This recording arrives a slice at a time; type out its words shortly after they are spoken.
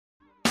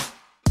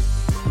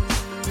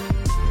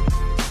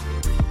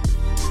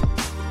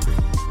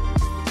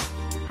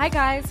Hi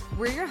guys,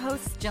 we're your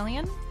hosts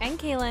Jillian and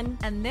Kaylin,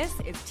 and this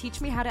is Teach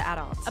Me How to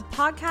Adult, a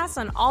podcast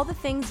on all the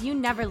things you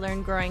never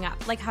learned growing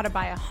up, like how to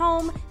buy a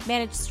home,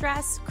 manage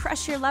stress,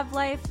 crush your love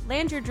life,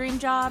 land your dream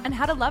job, and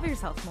how to love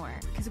yourself more,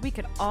 because we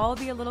could all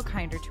be a little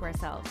kinder to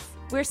ourselves.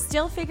 We're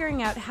still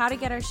figuring out how to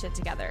get our shit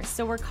together,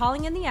 so we're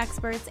calling in the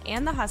experts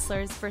and the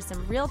hustlers for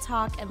some real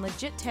talk and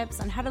legit tips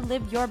on how to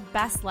live your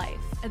best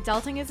life.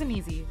 Adulting isn't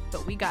easy,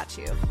 but we got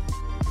you.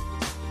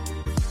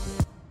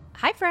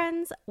 Hi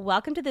friends,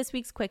 welcome to this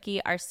week's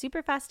Quickie, our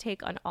super fast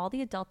take on all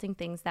the adulting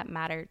things that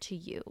matter to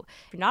you.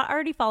 If you're not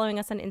already following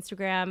us on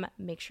Instagram,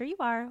 make sure you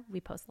are. We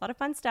post a lot of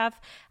fun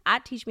stuff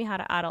at Teach Me How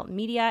to Adult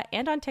Media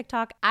and on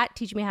TikTok at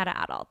Teach Me How to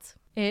Adult.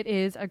 It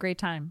is a great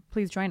time.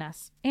 Please join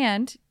us.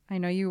 And I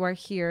know you are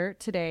here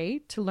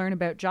today to learn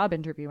about job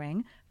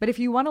interviewing, but if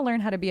you want to learn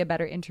how to be a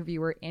better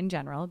interviewer in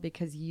general,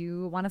 because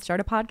you want to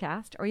start a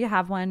podcast or you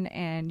have one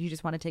and you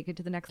just want to take it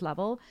to the next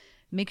level,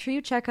 make sure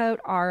you check out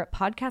our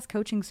podcast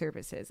coaching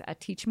services at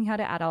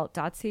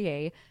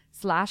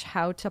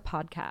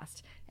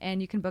teachmehowtoadult.ca/howtopodcast.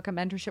 And you can book a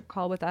mentorship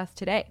call with us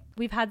today.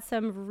 We've had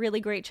some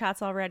really great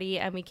chats already,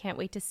 and we can't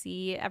wait to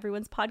see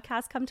everyone's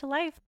podcast come to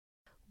life.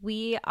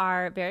 We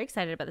are very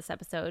excited about this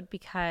episode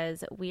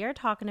because we are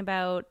talking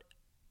about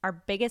our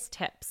biggest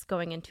tips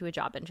going into a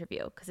job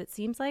interview, because it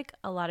seems like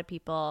a lot of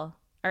people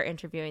are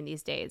interviewing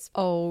these days.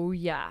 Oh,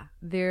 yeah.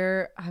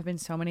 There have been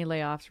so many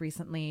layoffs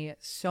recently.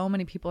 So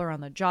many people are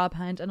on the job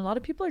hunt, and a lot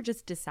of people are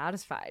just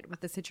dissatisfied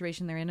with the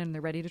situation they're in and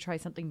they're ready to try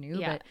something new.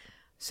 Yeah. But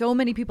so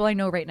many people I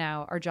know right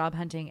now are job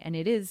hunting, and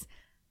it is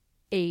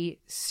a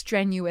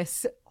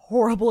strenuous,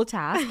 horrible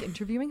task.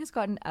 Interviewing has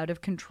gotten out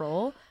of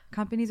control.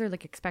 Companies are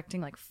like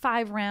expecting like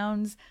 5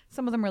 rounds.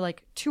 Some of them are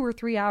like 2 or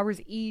 3 hours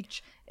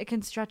each. It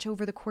can stretch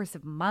over the course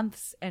of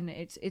months, and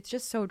it's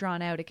just so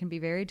drawn out. It can be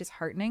very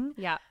disheartening.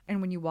 Yeah. And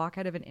when you walk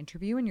out of an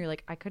interview and you're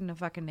like, I couldn't have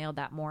fucking nailed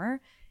that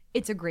more,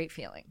 it's a great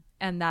feeling.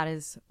 And that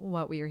is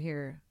what we are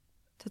here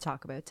to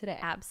talk about today.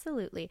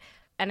 Absolutely.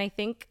 And I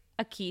think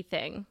a key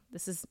thing,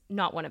 this is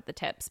not one of the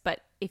tips, but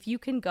if you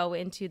can go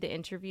into the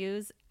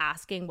interviews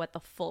asking what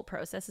the full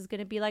process is going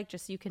to be like,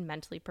 just so you can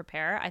mentally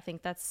prepare, I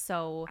think that's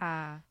so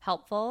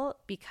helpful,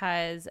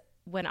 because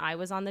when I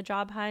was on the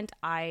job hunt,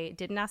 I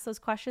didn't ask those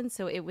questions.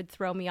 So it would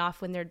throw me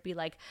off when there'd be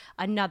like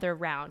another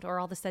round, or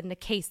all of a sudden a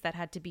case that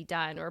had to be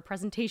done, or a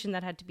presentation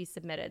that had to be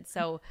submitted.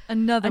 So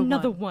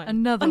another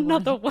one.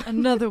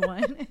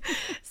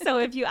 So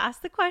if you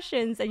ask the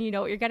questions and you know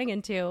what you're getting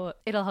into,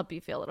 it'll help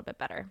you feel a little bit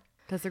better.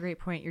 That's a great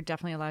point. You're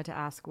definitely allowed to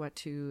ask what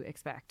to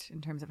expect in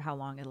terms of how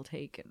long it'll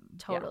take. And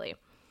totally. Yeah,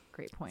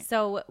 great point.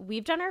 So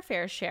we've done our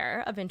fair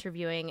share of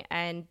interviewing,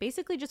 and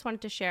basically just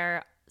wanted to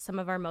share some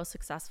of our most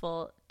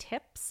successful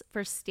tips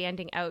for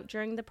standing out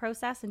during the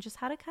process, and just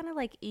how to kind of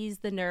like ease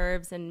the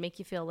nerves and make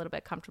you feel a little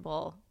bit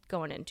comfortable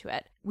going into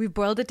it. We've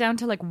boiled it down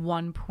to like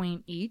 1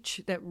 point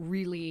each that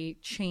really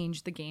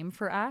changed the game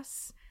for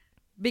us.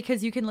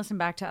 Because you can listen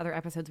back to other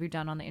episodes we've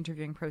done on the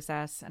interviewing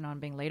process and on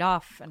being laid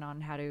off and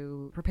on how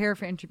to prepare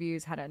for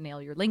interviews, how to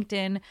nail your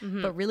LinkedIn.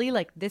 Mm-hmm. But really,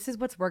 like, this is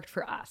what's worked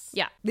for us.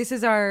 Yeah. This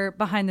is our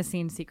behind the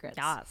scenes secrets.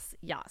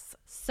 Yes.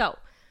 So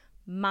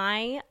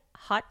my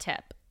hot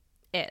tip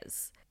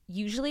is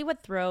usually what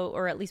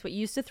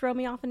used to throw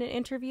me off in an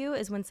interview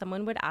is when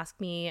someone would ask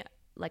me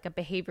like a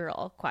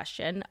behavioral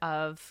question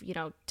of, you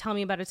know, tell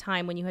me about a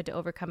time when you had to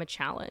overcome a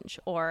challenge,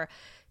 or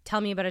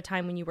tell me about a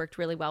time when you worked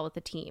really well with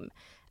the team.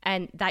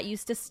 And that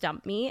used to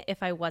stump me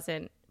if I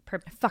wasn't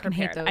prepared. Fucking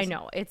hate those. I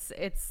know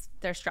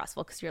they're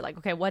stressful, because you're like,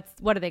 okay, what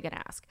are they going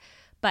to ask?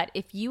 But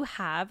if you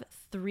have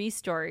 3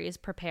 stories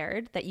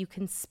prepared that you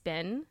can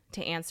spin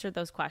to answer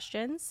those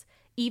questions,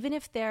 even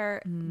if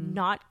they're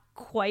not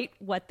quite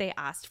what they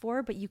asked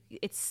for, but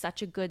it's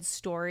such a good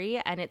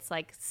story and it's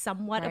like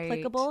somewhat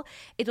applicable,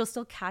 it'll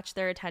still catch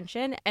their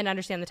attention and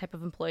understand the type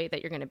of employee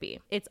that you're going to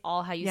be. It's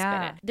all how you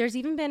spin it. There's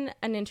even been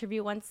an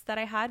interview once that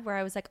I had where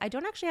I was like, I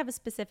don't actually have a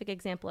specific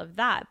example of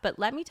that, but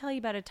let me tell you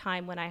about a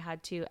time when I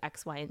had to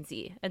X, Y, and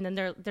Z. And then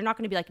they're not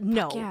going to be like,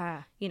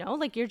 no, you know,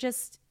 like you're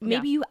just,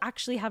 maybe you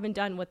actually haven't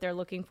done what they're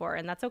looking for,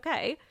 and that's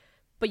okay.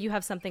 But you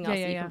have something else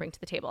that you can bring to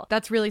the table.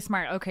 That's really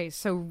smart. Okay,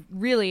 so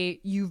really,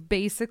 you've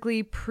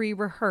basically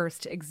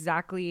pre-rehearsed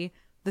exactly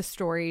the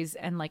stories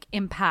and like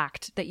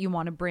impact that you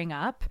want to bring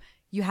up.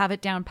 You have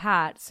it down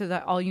pat, so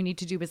that all you need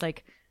to do is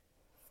like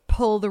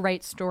pull the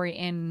right story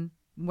in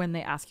when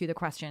they ask you the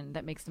question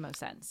that makes the most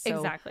sense. So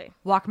exactly.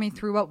 Walk me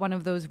through what one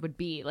of those would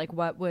be. Like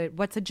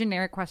what's a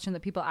generic question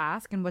that people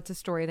ask, and what's a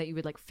story that you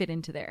would like fit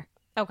into there?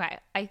 Okay,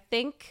 I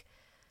think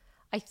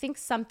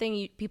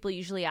something people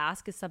usually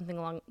ask is something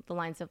along the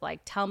lines of like,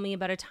 tell me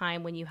about a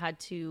time when you had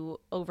to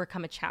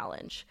overcome a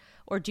challenge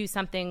or do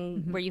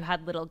something where you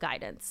had little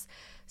guidance.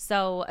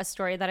 So a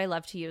story that I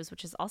love to use,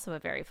 which is also a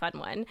very fun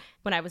one,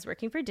 when I was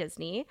working for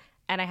Disney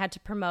and I had to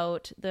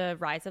promote The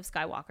Rise of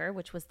Skywalker,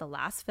 which was the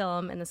last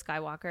film in the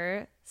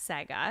Skywalker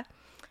saga.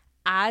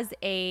 As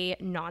a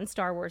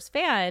non-Star Wars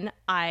fan,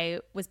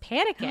 I was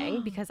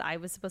panicking because I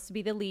was supposed to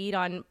be the lead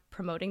on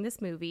promoting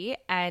this movie,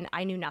 and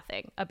I knew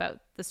nothing about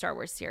the Star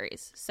Wars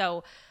series.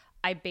 So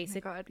I Oh my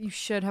basically God, you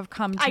should have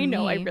come to I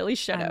know, me. I really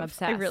should I'm have.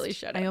 obsessed. I really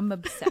should have. I am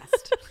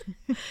obsessed.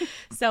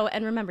 So,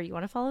 and remember, you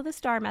want to follow the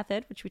STAR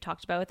method, which we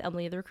talked about with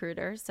Emily the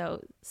recruiter.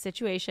 So,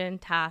 situation,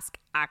 task,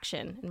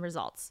 action, and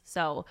results.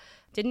 So,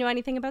 didn't know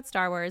anything about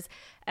Star Wars,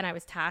 and I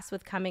was tasked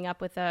with coming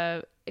up with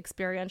a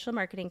experiential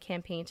marketing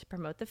campaign to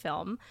promote the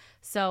film.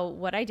 So,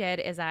 what I did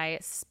is I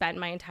spent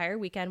my entire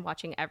weekend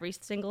watching every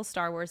single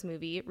Star Wars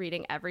movie,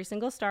 reading every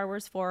single Star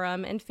Wars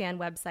forum and fan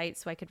website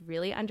so I could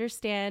really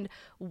understand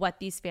what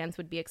these fans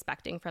would be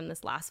expecting from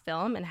this last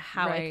film and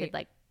how I Right. could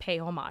like pay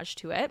homage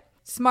to it.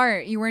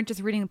 Smart. You weren't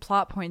just reading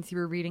plot points. You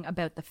were reading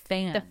about the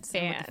fans.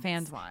 And what the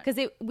fans want. Because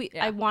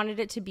I wanted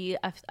it to be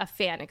a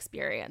fan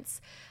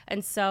experience.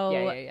 And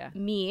so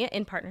me,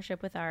 in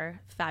partnership with our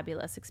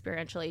fabulous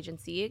experiential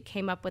agency,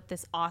 came up with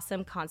this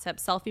awesome concept.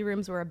 Selfie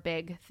rooms were a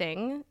big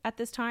thing at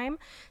this time.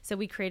 So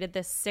we created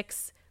this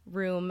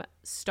 6-room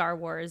Star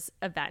Wars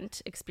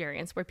event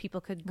experience where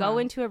people could go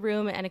into a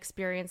room and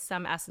experience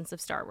some essence of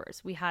Star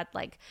Wars. We had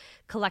like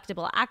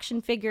collectible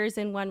action figures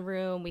in one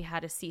room. We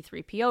had a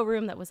C-3PO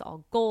room that was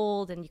all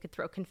gold and you could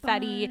throw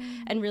confetti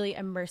and really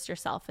immerse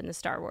yourself in the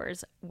Star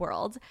Wars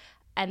world.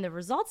 And the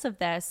results of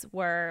this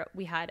were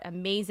we had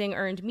amazing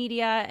earned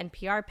media and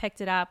PR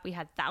picked it up. We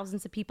had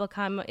thousands of people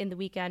come in the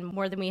weekend,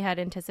 more than we had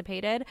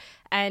anticipated.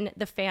 And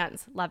the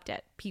fans loved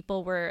it.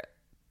 People were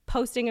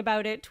posting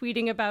about it,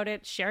 tweeting about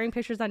it, sharing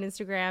pictures on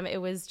Instagram. It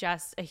was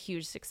just a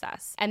huge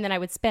success. And then I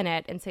would spin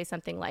it and say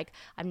something like,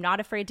 I'm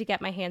not afraid to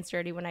get my hands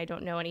dirty when I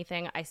don't know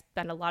anything. I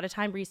spend a lot of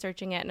time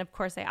researching it. And of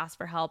course, I ask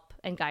for help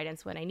and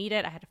guidance when I need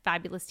it. I had a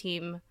fabulous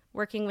team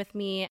working with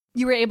me.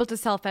 You were able to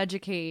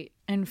self-educate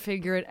and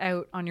figure it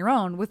out on your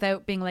own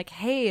without being like,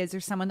 hey, is there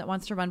someone that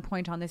wants to run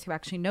point on this who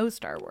actually knows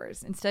Star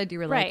Wars? Instead, you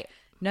were like,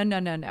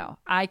 no.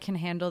 I can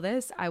handle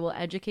this. I will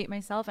educate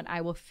myself and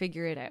I will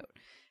figure it out.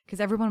 Because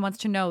everyone wants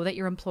to know that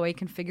your employee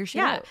can figure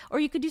shit out. Or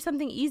you could do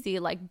something easy,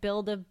 like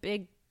build a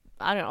big,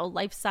 I don't know,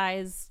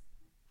 life-size,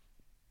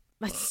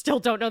 I still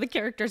don't know the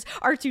characters,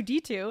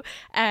 R2-D2.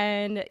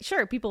 And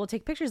sure, people will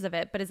take pictures of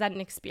it, but is that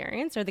an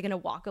experience? Are they going to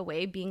walk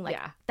away being like,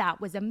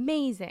 that was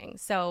amazing?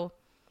 So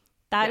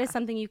that is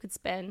something you could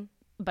spin.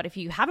 But if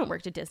you haven't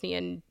worked at Disney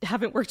and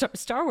haven't worked on a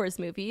Star Wars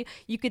movie,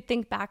 you could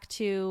think back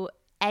to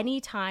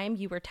any time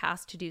you were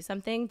tasked to do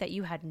something that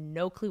you had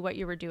no clue what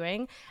you were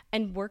doing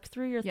and work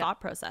through your thought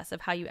process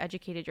of how you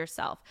educated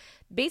yourself.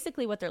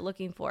 Basically, what they're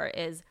looking for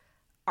is,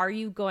 are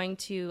you going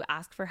to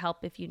ask for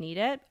help if you need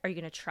it? Are you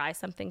going to try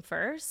something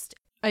first?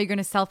 Are you going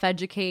to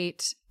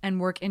self-educate and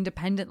work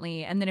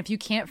independently? And then if you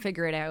can't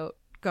figure it out,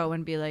 go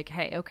and be like,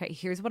 hey, okay,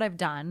 here's what I've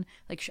done.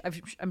 Like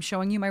I'm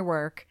showing you my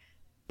work,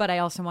 but I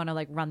also want to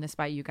like run this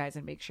by you guys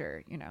and make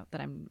sure, you know,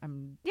 that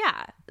I'm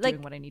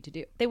doing what I need to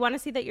do. They want to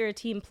see that you're a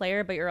team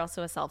player, but you're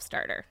also a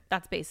self-starter.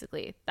 That's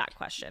basically that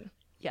question.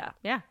 Yeah.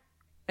 Yeah.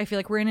 I feel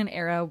like we're in an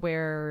era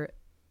where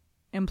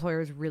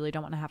employers really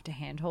don't want to have to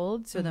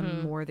handhold. So the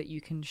more that you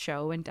can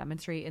show and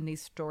demonstrate in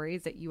these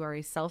stories that you are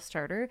a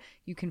self-starter,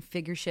 you can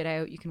figure shit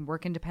out, you can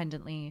work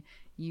independently,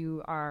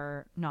 you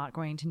are not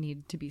going to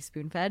need to be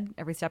spoon-fed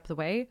every step of the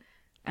way.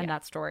 And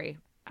that story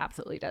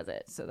absolutely does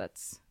it. So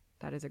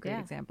that is a great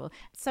example.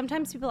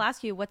 Sometimes people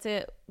ask you, what's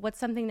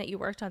something that you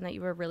worked on that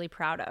you were really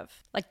proud of?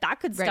 Like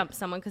that could stump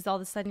someone because all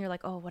of a sudden you're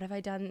like, oh, what have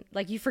I done?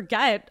 Like you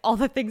forget all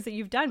the things that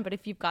you've done. But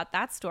if you've got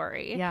that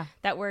story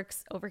that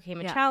works, overcame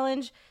a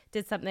challenge,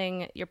 did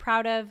something you're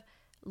proud of,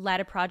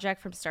 led a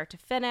project from start to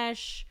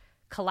finish,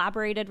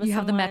 collaborated with someone. You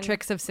have the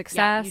metrics of success.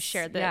 Yeah, you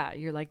shared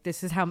you're like,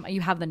 this is how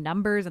you have the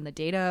numbers and the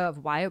data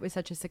of why it was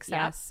such a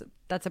success.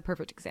 That's a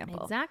perfect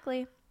example.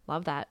 Exactly.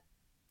 Love that.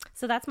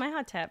 So that's my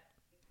hot tip.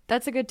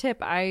 That's a good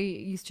tip. I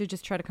used to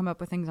just try to come up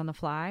with things on the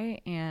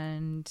fly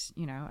and,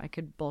 you know, I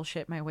could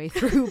bullshit my way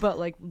through, but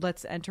like,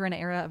 let's enter an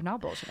era of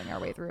not bullshitting our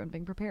way through and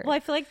being prepared. Well,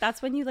 I feel like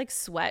that's when you like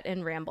sweat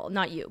and ramble.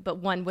 Not you, but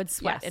one would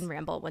sweat and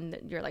ramble when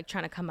you're like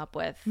trying to come up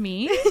with.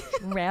 Me?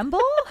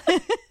 Ramble?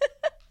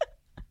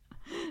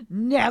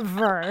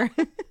 Never.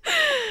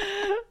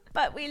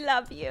 But we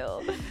love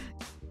you.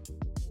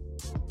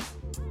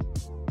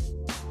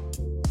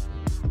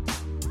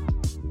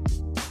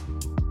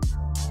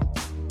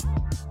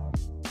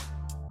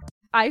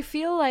 I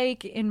feel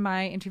like in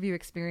my interview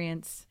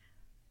experience,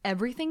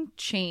 everything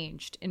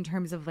changed in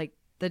terms of like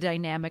the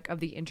dynamic of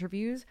the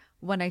interviews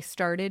when I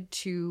started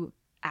to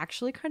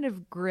actually kind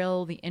of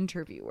grill the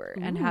interviewer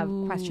and have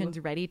questions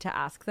ready to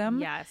ask them.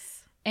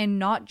 Yes. And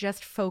not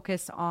just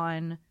focus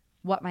on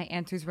what my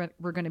answers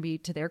were going to be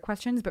to their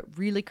questions, but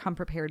really come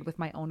prepared with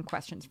my own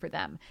questions for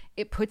them.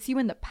 It puts you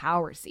in the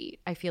power seat.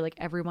 I feel like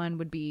everyone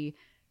would be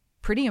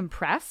pretty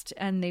impressed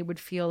and they would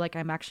feel like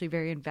I'm actually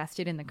very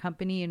invested in the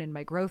company and in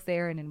my growth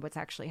there and in what's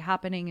actually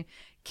happening,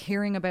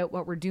 caring about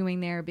what we're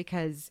doing there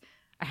because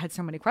I had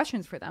so many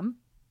questions for them.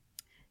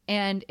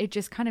 And it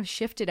just kind of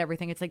shifted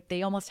everything. It's like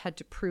they almost had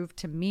to prove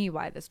to me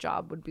why this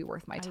job would be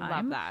worth my time. I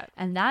love that.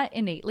 And that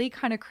innately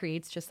kind of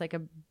creates just like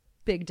a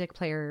big dick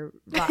player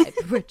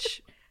vibe,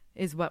 which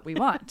is what we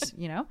want,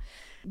 you know?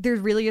 There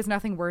really is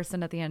nothing worse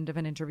than at the end of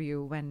an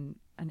interview when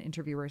an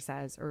interviewer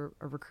says or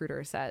a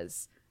recruiter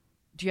says,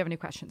 do you have any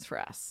questions for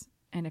us?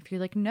 And if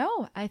you're like,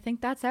 no, I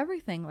think that's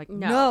everything. Like,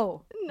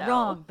 No.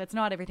 wrong. That's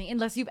not everything.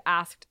 Unless you've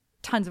asked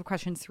tons of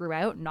questions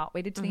throughout, not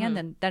waited to the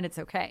end, then it's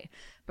okay.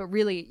 But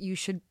really, you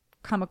should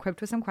come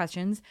equipped with some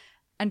questions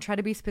and try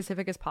to be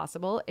specific as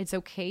possible. It's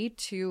okay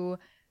to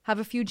have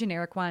a few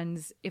generic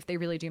ones if they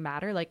really do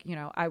matter. Like, you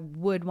know, I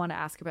would want to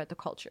ask about the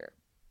culture.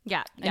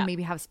 Yeah. And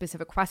maybe have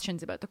specific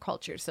questions about the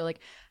culture. So like,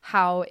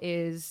 how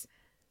is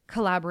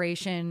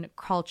collaboration,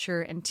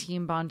 culture, and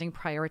team bonding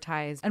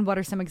prioritized? And what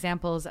are some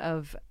examples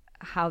of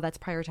how that's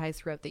prioritized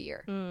throughout the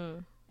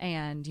year?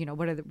 And, you know,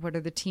 what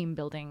are the team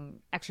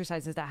building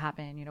exercises that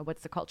happen? You know,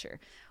 what's the culture?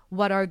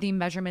 What are the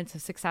measurements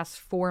of success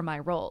for my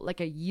role? Like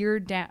a year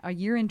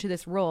into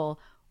this role,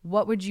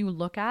 what would you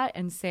look at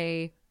and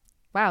say,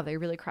 wow, they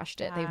really crushed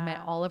it. They've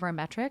met all of our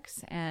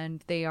metrics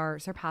and they are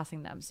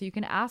surpassing them. So you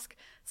can ask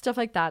stuff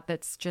like that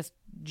that's just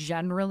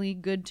generally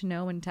good to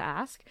know and to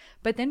ask,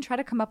 but then try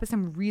to come up with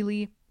some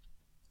really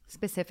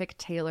specific,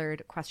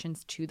 tailored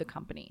questions to the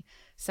company.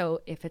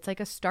 So if it's like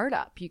a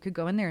startup, you could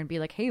go in there and be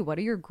like, hey, what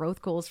are your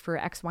growth goals for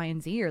X, Y,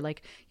 and Z? Or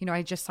like, you know,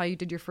 I just saw you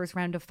did your first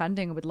round of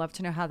funding. I would love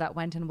to know how that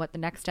went and what the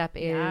next step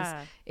is.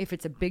 Yeah. If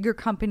it's a bigger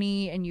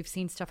company and you've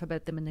seen stuff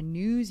about them in the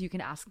news, you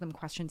can ask them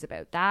questions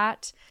about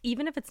that.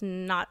 Even if it's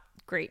not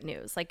great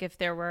news, like if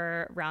there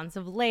were rounds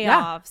of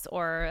layoffs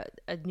or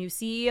a new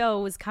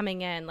CEO was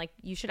coming in, like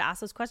you should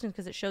ask those questions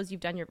because it shows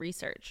you've done your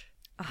research.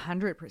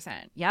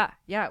 100%. Yeah.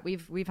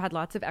 We've had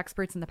lots of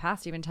experts in the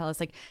past even tell us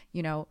like,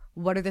 you know,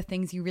 what are the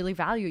things you really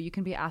value? You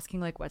can be asking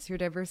like, what's your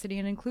diversity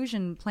and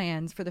inclusion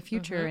plans for the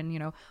future? And, you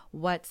know,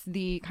 what's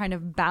the kind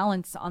of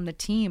balance on the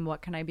team?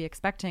 What can I be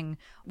expecting?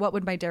 What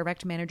would my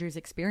direct manager's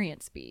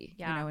experience be?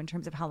 You know, in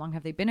terms of how long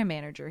have they been a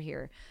manager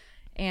here?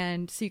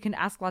 And so you can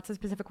ask lots of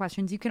specific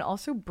questions. You can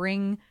also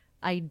bring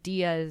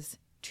ideas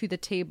to the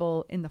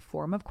table in the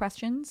form of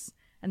questions.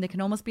 And they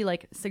can almost be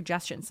like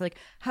suggestions. So like,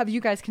 have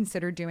you guys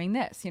considered doing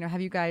this? You know,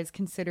 have you guys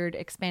considered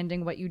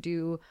expanding what you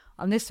do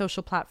on this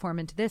social platform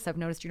into this? I've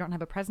noticed you don't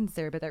have a presence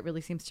there, but that really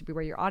seems to be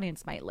where your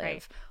audience might live.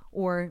 Right.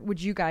 Or would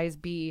you guys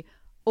be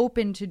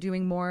open to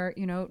doing more,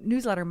 you know,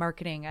 newsletter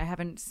marketing? I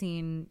haven't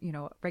seen, you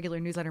know, regular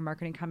newsletter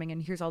marketing coming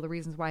in. Here's all the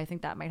reasons why I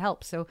think that might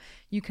help. So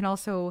you can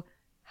also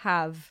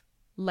have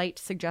light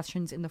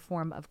suggestions in the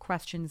form of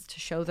questions to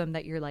show them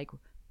that you're like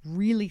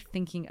really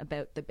thinking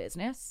about the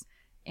business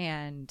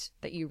and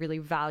that you really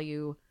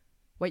value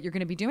what you're going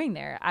to be doing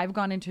there. I've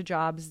gone into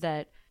jobs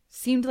that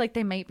seemed like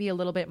they might be a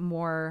little bit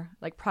more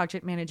like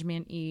project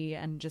management-y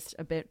and just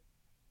a bit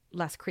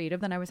less creative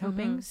than I was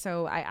hoping.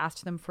 So I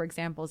asked them for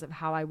examples of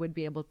how I would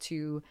be able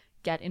to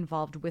get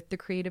involved with the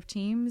creative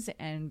teams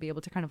and be able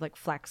to kind of like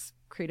flex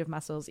creative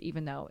muscles,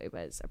 even though it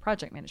was a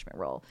project management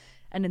role.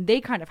 And then they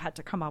kind of had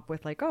to come up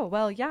with like, oh,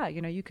 well, yeah,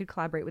 you know, you could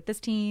collaborate with this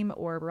team,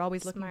 or we're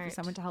always looking for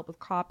someone to help with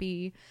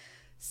copy.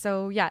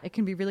 So yeah, it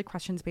can be really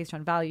questions based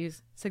on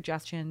values,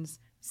 suggestions,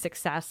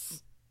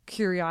 success,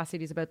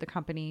 curiosities about the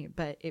company,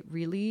 but it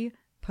really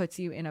puts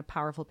you in a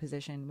powerful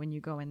position when you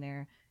go in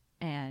there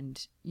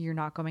and you're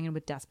not going in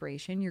with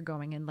desperation. You're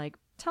going in like,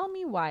 tell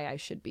me why I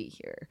should be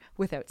here,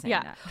 without saying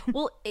that.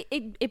 Well,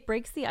 it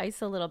breaks the ice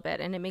a little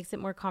bit and it makes it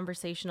more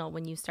conversational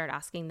when you start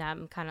asking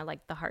them kind of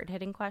like the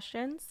hard-hitting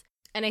questions.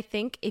 And I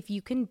think if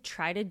you can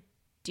try to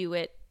do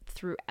it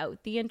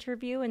throughout the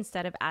interview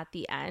instead of at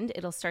the end,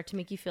 it'll start to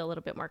make you feel a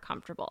little bit more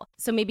comfortable.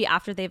 So maybe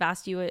after they've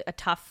asked you a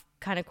tough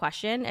kind of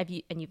question, and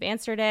you've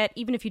answered it,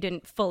 even if you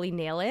didn't fully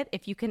nail it,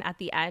 if you can at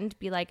the end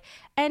be like,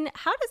 and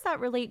how does that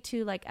relate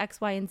to like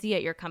X, Y, and Z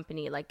at your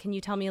company? Like, can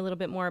you tell me a little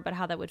bit more about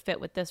how that would fit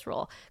with this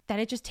role? Then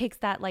it just takes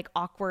that like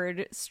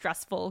awkward,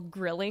 stressful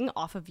grilling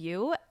off of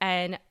you,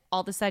 and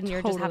all of a sudden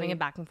you're just having a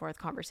back and forth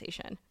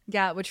conversation.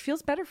 Yeah, which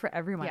feels better for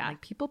everyone. Yeah. Like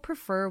people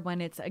prefer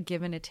when it's a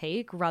give and a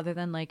take rather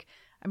than like,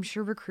 I'm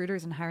sure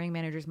recruiters and hiring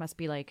managers must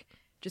be like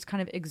just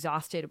kind of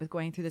exhausted with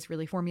going through this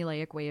really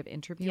formulaic way of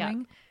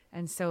interviewing. Yeah.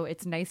 And so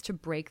it's nice to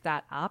break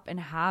that up and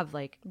have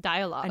like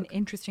dialogue, an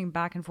interesting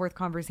back and forth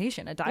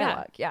conversation, a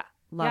dialogue. Yeah.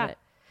 Love it.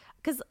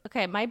 Because,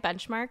 okay, my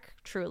benchmark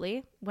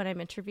truly when I'm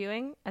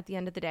interviewing at the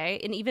end of the day,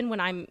 and even when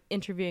I'm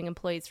interviewing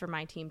employees for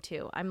my team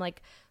too, I'm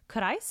like,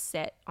 could I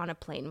sit on a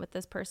plane with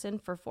this person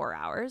for 4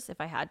 hours if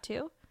I had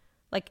to?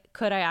 Like,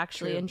 could I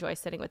actually enjoy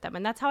sitting with them?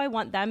 And that's how I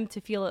want them to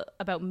feel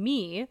about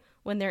me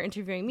when they're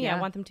interviewing me. I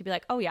want them to be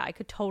like, oh yeah, I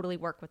could totally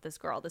work with this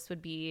girl. This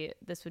would be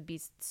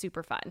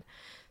super fun.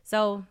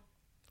 So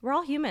we're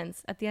all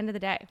humans at the end of the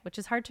day, which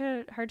is hard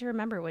to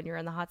remember when you're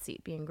in the hot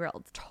seat being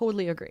grilled.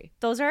 Totally agree.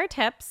 Those are our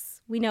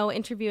tips. We know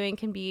interviewing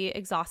can be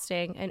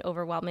exhausting and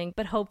overwhelming,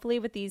 but hopefully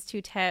with these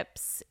 2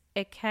 tips,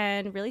 it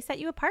can really set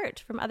you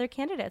apart from other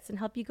candidates and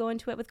help you go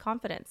into it with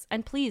confidence.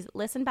 And please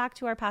listen back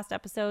to our past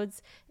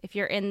episodes if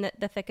you're in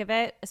the thick of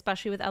it,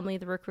 especially with Emily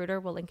the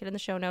recruiter. We'll link it in the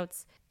show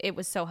notes. It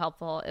was so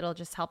helpful. It'll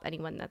just help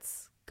anyone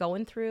that's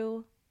going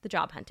through the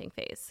job hunting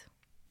phase.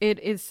 It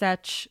is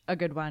such a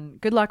good one.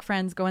 Good luck,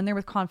 friends. Go in there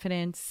with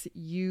confidence.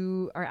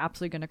 You are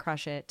absolutely going to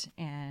crush it.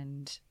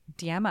 And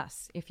DM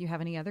us if you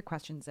have any other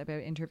questions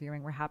about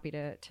interviewing. We're happy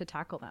to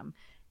tackle them.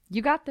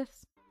 You got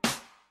this.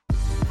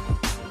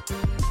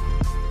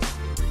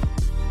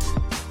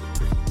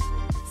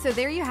 So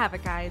there you have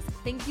it, guys.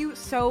 Thank you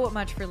so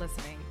much for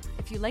listening.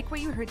 If you like what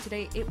you heard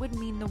today, it would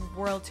mean the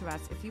world to us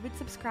if you would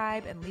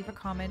subscribe and leave a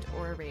comment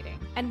or a rating.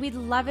 And we'd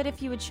love it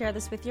if you would share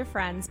this with your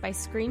friends by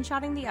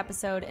screenshotting the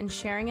episode and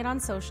sharing it on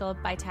social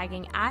by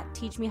tagging at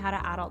Teach Me How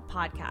to Adult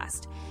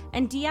Podcast.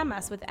 And DM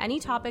us with any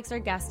topics or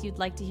guests you'd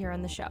like to hear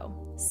on the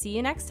show. See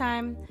you next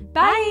time.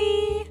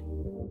 Bye!